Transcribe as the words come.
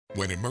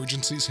When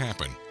emergencies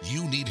happen,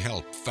 you need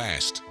help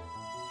fast.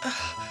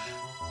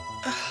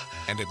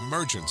 And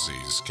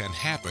emergencies can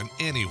happen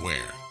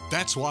anywhere.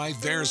 That's why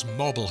there's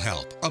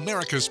MobileHelp,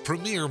 America's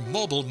premier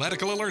mobile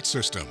medical alert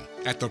system.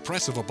 At the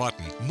press of a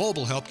button,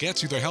 MobileHelp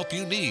gets you the help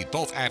you need,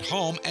 both at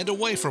home and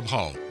away from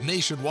home,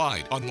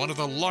 nationwide on one of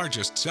the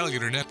largest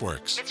cellular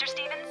networks. Mr.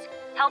 Stevens,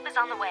 help is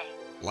on the way.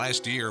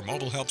 Last year,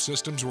 MobileHelp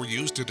systems were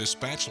used to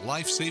dispatch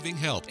life-saving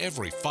help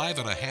every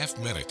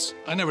 5.5 minutes.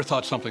 I never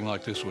thought something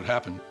like this would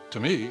happen to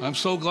me. I'm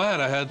so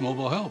glad I had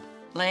MobileHelp.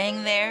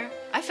 Laying there,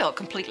 I felt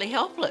completely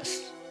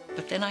helpless.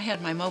 But then I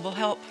had my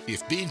MobileHelp.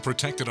 If being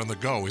protected on the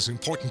go is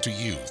important to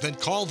you, then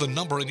call the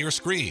number on your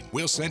screen.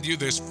 We'll send you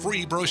this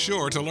free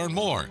brochure to learn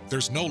more.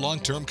 There's no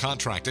long-term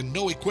contract and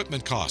no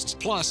equipment costs.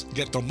 Plus,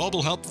 get the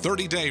MobileHelp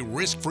 30-day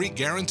risk-free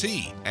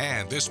guarantee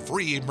and this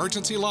free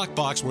emergency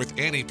lockbox with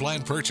any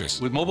planned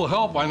purchase. With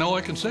MobileHelp, I know I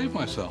can save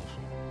myself.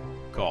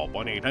 Call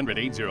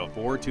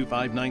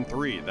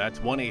 1-800-804-2593. That's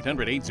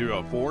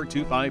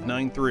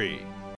 1-800-804-2593.